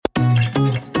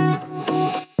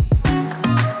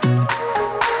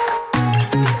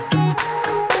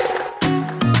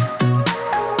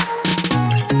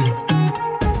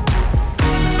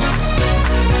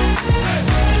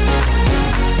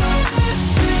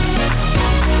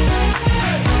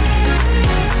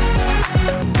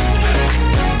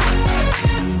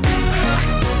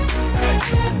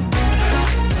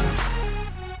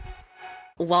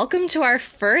welcome to our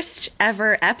first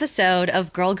ever episode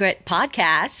of Girl Grit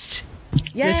Podcast.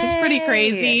 Yay! This is pretty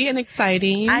crazy and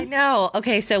exciting. I know.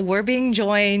 Okay, so we're being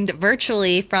joined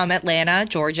virtually from Atlanta,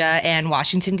 Georgia, and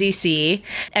Washington, D.C.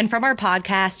 And from our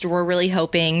podcast, we're really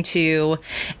hoping to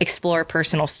explore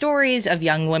personal stories of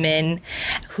young women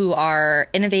who are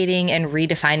innovating and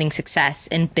redefining success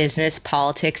in business,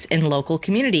 politics, and local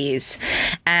communities.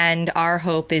 And our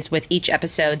hope is with each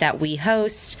episode that we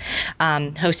host,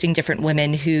 hosting different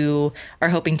women who are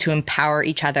hoping to empower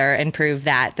each other and prove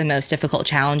that the most difficult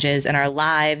challenges in our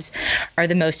lives are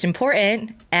the most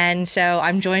important. And so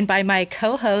I'm joined by my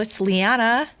co-host,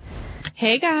 Liana.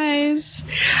 Hey guys.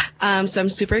 So I'm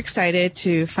super excited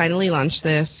to finally launch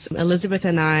this. Elizabeth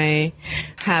and I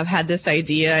have had this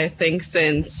idea, I think,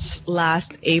 since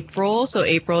last April. So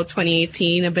April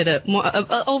 2018,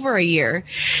 over a year.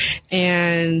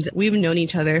 And we've known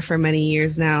each other for many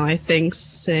years now, I think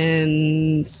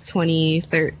since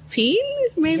 2013,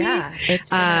 maybe? Yeah, it's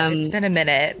been a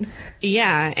minute.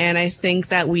 Yeah, and I think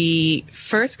that we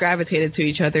first gravitated to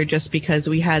each other just because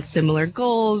we had similar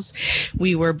goals.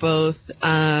 We were both,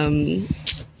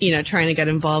 trying to get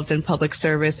involved in public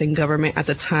service and government at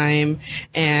the time.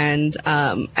 And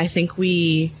I think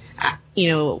we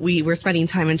were spending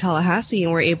time in Tallahassee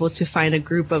and were able to find a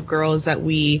group of girls that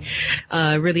we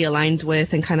really aligned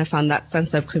with and kind of found that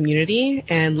sense of community.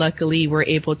 And luckily we're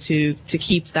able to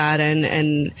keep that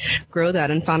and grow that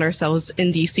and found ourselves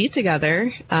in DC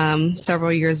together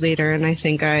several years later. And I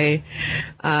think I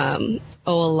owe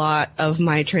a lot of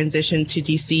my transition to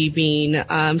DC being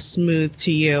smooth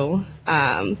to you.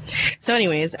 So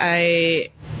anyways,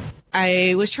 I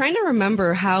was trying to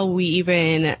remember how we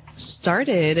even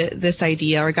started this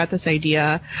idea or got this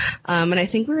idea. And I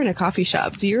think we were in a coffee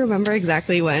shop. Do you remember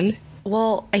exactly when?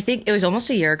 Well, I think it was almost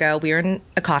a year ago. We were in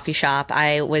a coffee shop.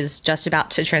 I was just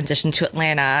about to transition to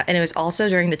Atlanta. And it was also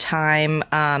during the time,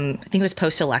 I think it was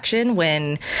post-election,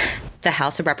 when the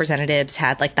House of Representatives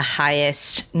had like the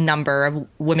highest number of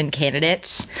women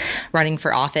candidates running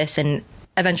for office and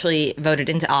eventually voted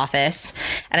into office.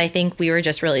 And I think we were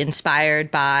just really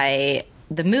inspired by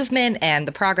the movement and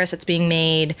the progress that's being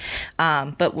made.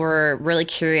 But we're really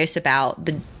curious about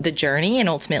the journey and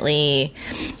ultimately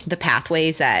the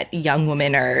pathways that young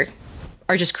women are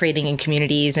just creating in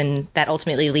communities, and that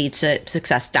ultimately leads to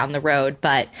success down the road.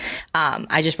 But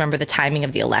I just remember the timing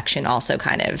of the election also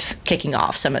kind of kicking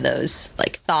off some of those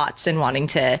like thoughts and wanting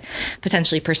to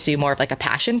potentially pursue more of like a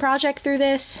passion project through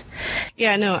this.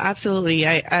 Yeah, no, absolutely.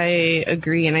 I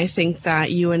agree. And I think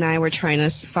that you and I were trying to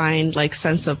find like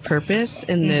sense of purpose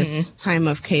in this time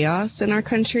of chaos in our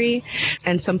country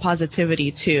and some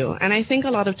positivity too. And I think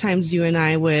a lot of times you and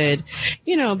I would,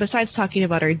 besides talking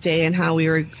about our day and how we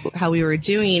were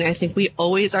doing, I think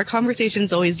our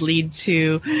conversations always lead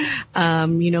to,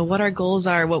 what our goals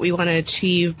are, what we want to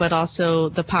achieve, but also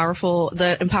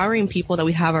the empowering people that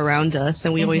we have around us.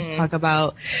 And we always talk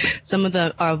about some of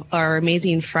our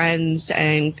amazing friends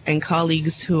and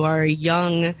colleagues who are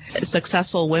young,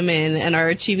 successful women and are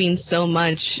achieving so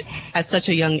much at such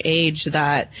a young age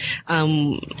that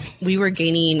we were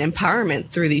gaining empowerment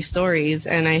through these stories.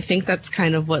 And I think that's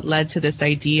kind of what led to this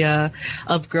idea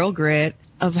of Girl Grit,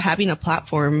 of having a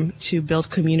platform to build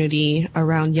community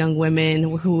around young women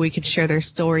who we could share their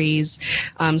stories,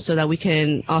 so that we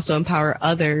can also empower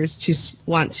others to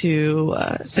want to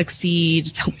succeed,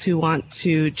 to want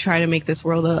to try to make this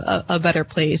world a better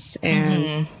place.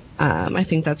 And I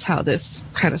think that's how this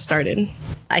kind of started.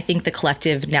 I think the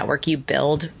collective network you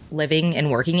build living and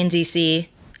working in DC,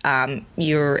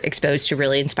 you're exposed to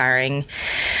really inspiring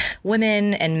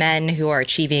women and men who are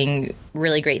achieving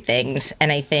really great things.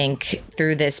 And I think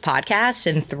through this podcast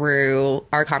and through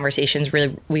our conversations,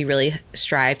 we really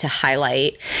strive to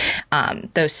highlight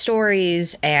those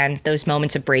stories and those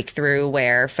moments of breakthrough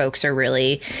where folks are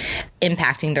really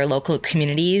impacting their local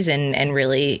communities and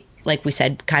really, like we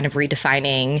said, kind of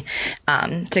redefining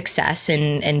success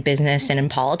in business and in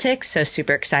politics. So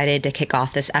super excited to kick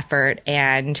off this effort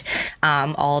and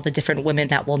all the different women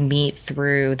that we'll meet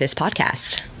through this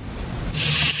podcast.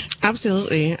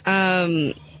 Absolutely.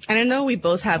 And I know we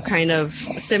both have kind of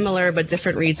similar but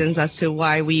different reasons as to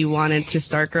why we wanted to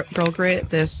start Girl Grit,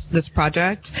 this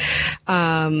project.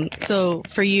 So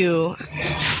for you,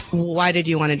 why did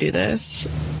you want to do this?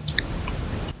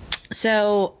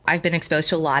 So I've been exposed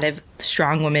to a lot of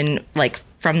strong women, like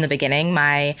from the beginning.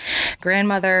 My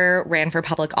grandmother ran for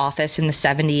public office in the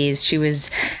 70s. She was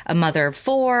a mother of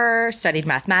four, studied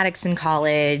mathematics in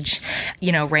college,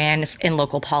 ran in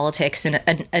local politics.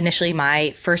 And initially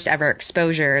my first ever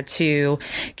exposure to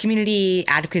community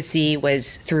advocacy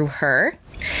was through her.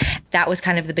 That was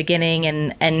kind of the beginning.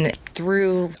 And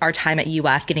through our time at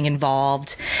UF, getting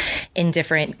involved in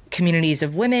different communities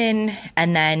of women,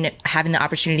 and then having the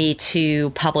opportunity to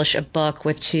publish a book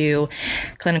with two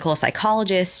clinical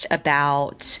psychologists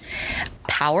about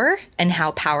power and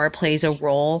how power plays a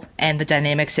role and the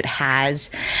dynamics it has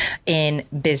in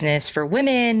business for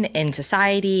women, in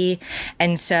society.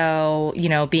 And so,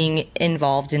 being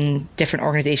involved in different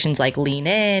organizations like Lean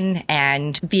In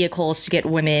and vehicles to get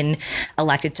women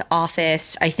elected to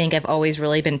office, I think I've always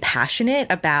really been passionate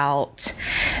about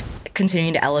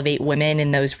continuing to elevate women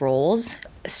in those roles.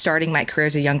 Starting my career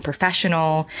as a young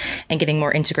professional and getting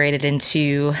more integrated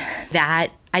into that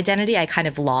identity, I kind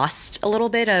of lost a little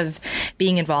bit of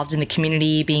being involved in the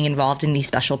community, being involved in these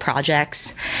special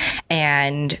projects,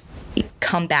 and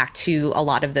come back to a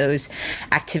lot of those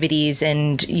activities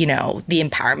and, the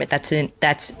empowerment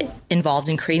that's involved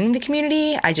in creating the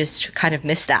community. I just kind of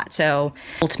missed that. So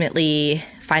ultimately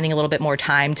finding a little bit more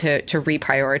time to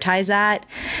reprioritize that.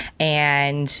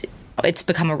 And it's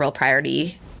become a real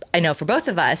priority, I know, for both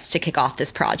of us to kick off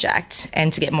this project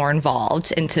and to get more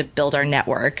involved and to build our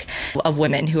network of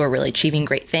women who are really achieving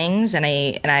great things. And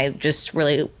I just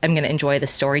really am going to enjoy the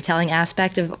storytelling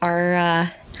aspect of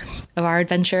our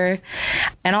adventure,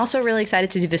 and also really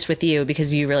excited to do this with you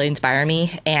because you really inspire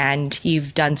me and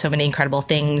you've done so many incredible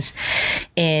things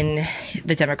in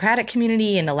the Democratic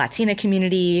community and the Latina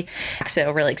community.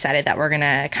 So really excited that we're going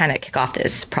to kind of kick off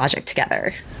this project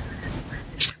together.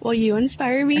 Well, you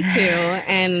inspire me too,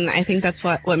 and I think that's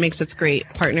what makes us great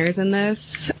partners in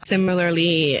this.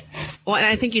 Similarly, and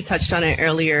I think you touched on it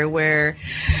earlier, where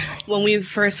when we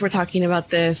first were talking about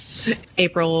this,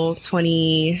 April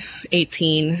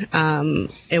 2018,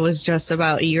 it was just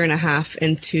about a year and a half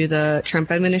into the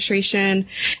Trump administration,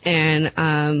 and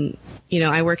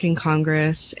I work in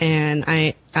Congress, and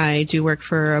I do work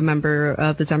for a member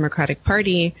of the Democratic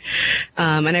Party,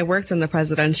 and I worked on the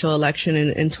presidential election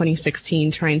in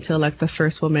 2016, trying to elect the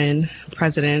first woman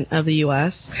president of the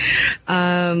U.S.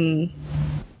 And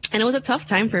it was a tough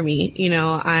time for me.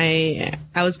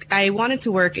 I wanted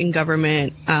to work in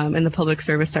government, in the public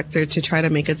service sector, to try to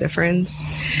make a difference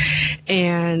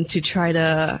and to try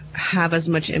to have as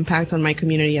much impact on my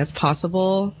community as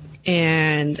possible.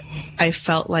 And I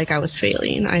felt like I was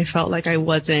failing. I felt like I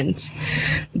wasn't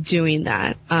doing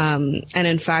that. And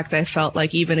in fact, I felt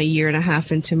like even a year and a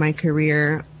half into my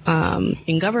career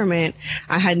in government,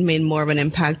 I had made more of an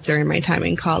impact during my time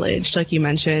in college. Like you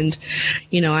mentioned,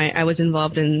 I was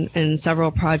involved in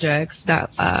several projects that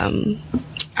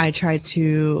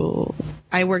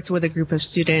I worked with a group of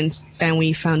students, and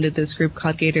we founded this group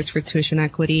called Gators for Tuition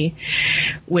Equity,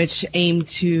 which aimed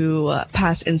to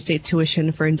pass in-state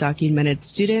tuition for undocumented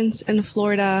students in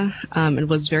Florida, and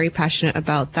was very passionate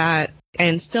about that.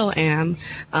 And still am.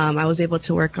 I was able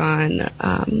to work on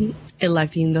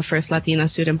electing the first Latina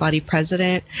student body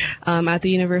president at the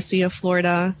University of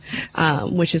Florida,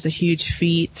 which is a huge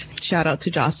feat. Shout out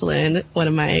to Jocelyn, one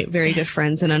of my very good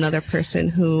friends, and another person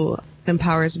who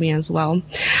empowers me as well.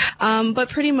 But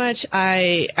pretty much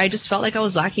I just felt like I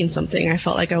was lacking something. I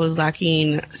felt like I was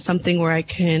lacking something where I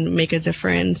can make a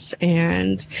difference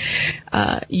and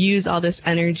use all this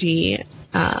energy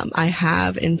I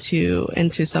have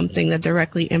into something that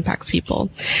directly impacts people.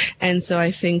 And so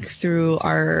I think through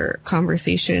our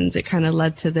conversations, it kind of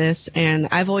led to this. And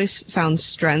I've always found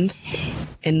strength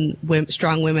in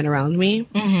strong women around me.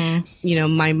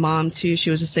 Mm-hmm. My mom too, she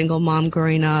was a single mom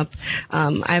growing up.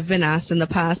 I've been asked in the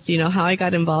past, how I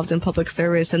got involved in public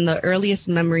service. And the earliest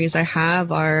memories I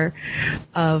have are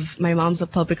of my mom's a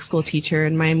public school teacher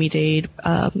in Miami-Dade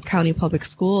County Public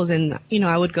Schools. And,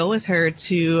 I would go with her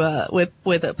to,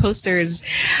 with posters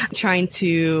trying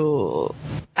to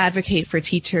advocate for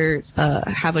teachers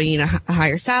having a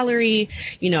higher salary.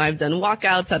 I've done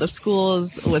walkouts out of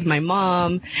schools with my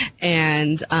mom,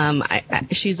 and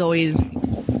she's always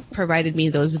provided me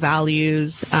those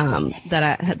values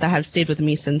that have stayed with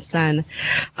me since then.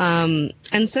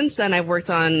 And since then, I've worked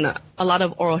on a lot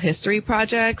of oral history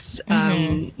projects,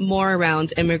 more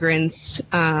around immigrants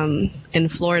in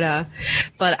Florida.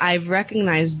 But I've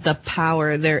recognized the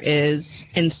power there is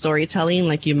in storytelling,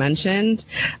 like you mentioned.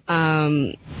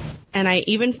 And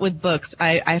even with books,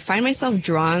 I find myself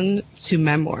drawn to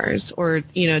memoirs, or,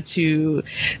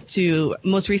 to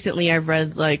most recently I've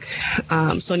read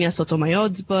Sonia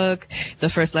Sotomayor's book, the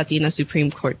first Latina Supreme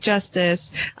Court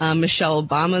Justice, Michelle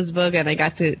Obama's book, and I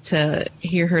got to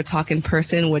hear her talk in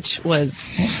person, which was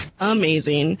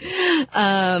amazing.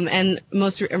 And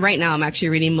right now I'm actually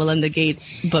reading Melinda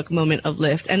Gates' book, Moment of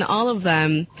Lift, and all of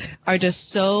them are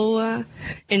just so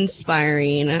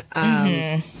inspiring.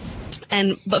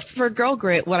 But for Girl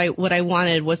Grit, what I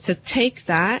wanted was to take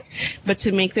that, but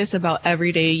to make this about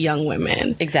everyday young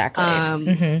women. Exactly.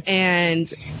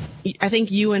 And I think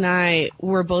you and I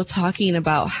were both talking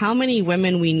about how many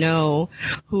women we know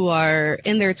who are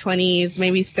in their 20s,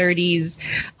 maybe 30s,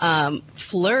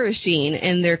 flourishing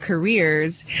in their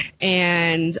careers.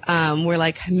 And we're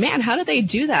like, man, how do they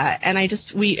do that? And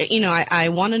I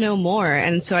want to know more.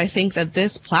 And so I think that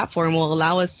this platform will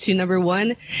allow us to, number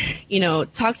one,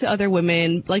 talk to other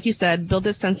women, like you said, build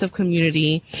this sense of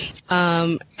community,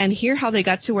 and hear how they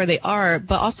got to where they are,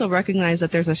 but also recognize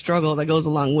that there's a struggle that goes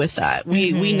along with that.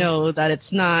 We know that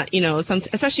it's not,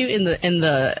 especially in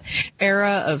the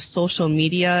era of social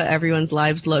media, everyone's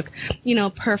lives look,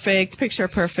 perfect, picture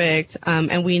perfect.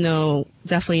 And we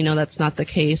definitely know that's not the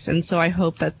case. And so I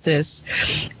hope that this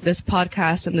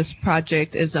podcast and this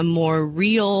project is a more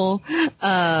real,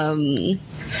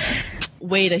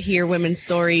 way to hear women's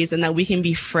stories, and that we can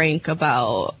be frank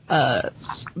about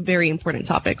very important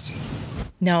topics.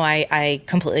 No, I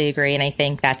completely agree. And I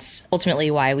think that's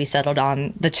ultimately why we settled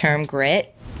on the term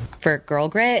grit for Girl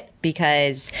Grit,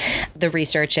 because the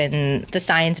research and the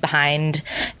science behind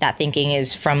that thinking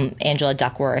is from Angela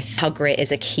Duckworth, how grit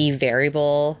is a key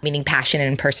variable, meaning passion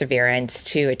and perseverance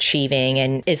to achieving,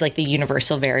 and is like the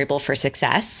universal variable for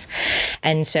success.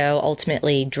 And so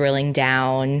ultimately drilling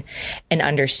down and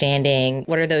understanding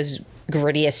what are those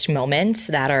grittiest moments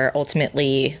that are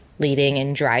ultimately leading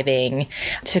and driving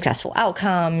successful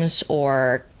outcomes,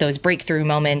 or those breakthrough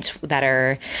moments that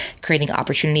are creating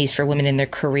opportunities for women in their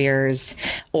careers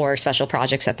or special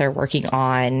projects that they're working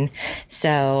on.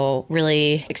 So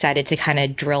really excited to kind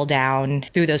of drill down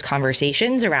through those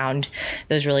conversations around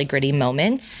those really gritty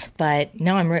moments. But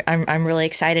no, I'm really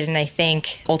excited. And I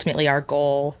think ultimately our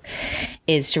goal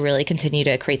is to really continue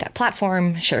to create that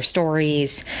platform, share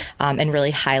stories, and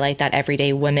really highlight that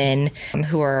everyday women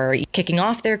who are kicking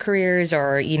off their careers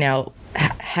or,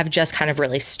 have just kind of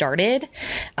really started,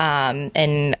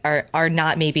 and are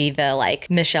not maybe the like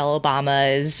Michelle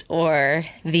Obamas or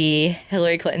the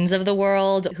Hillary Clintons of the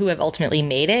world who have ultimately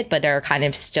made it, but are kind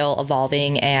of still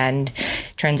evolving and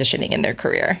transitioning in their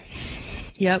career.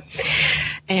 Yep.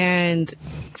 And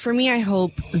for me, I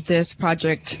hope this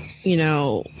project,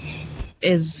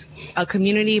 is a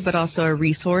community, but also a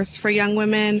resource for young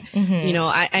women.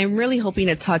 I'm really hoping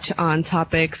to touch on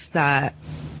topics that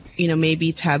may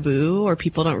be taboo or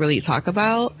people don't really talk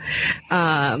about.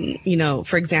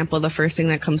 For example, the first thing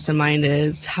that comes to mind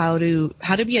is how to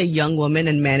be a young woman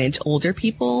and manage older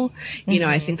people.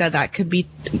 I think that could be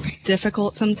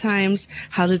difficult sometimes.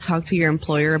 How to talk to your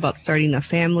employer about starting a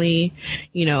family,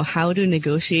 how to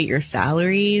negotiate your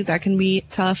salary. That can be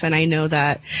tough. And I know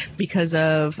that because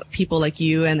of people like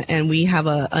you and we have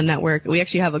a network, we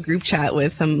actually have a group chat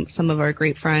with some of our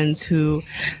great friends who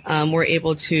were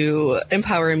able to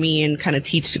empower me and kind of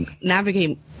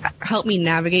help me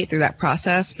navigate through that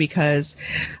process, because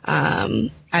I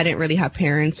didn't really have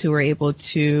parents who were able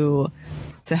to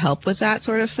help with that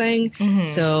sort of thing.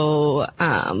 So,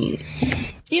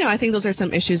 I think those are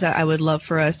some issues that I would love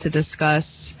for us to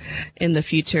discuss in the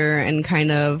future, and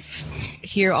kind of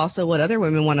hear also what other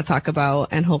women want to talk about,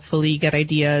 and hopefully get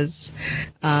ideas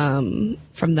from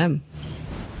them.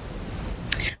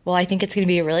 Well, I think it's going to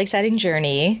be a really exciting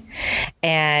journey,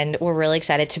 and we're really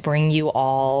excited to bring you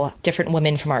all different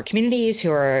women from our communities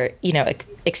who are,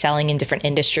 excelling in different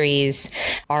industries.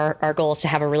 Our goal is to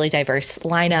have a really diverse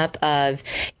lineup of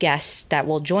guests that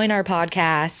will join our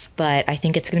podcast, but I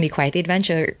think it's going to be quite the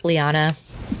adventure, Liana.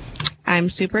 I'm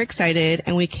super excited,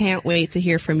 and we can't wait to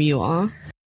hear from you all.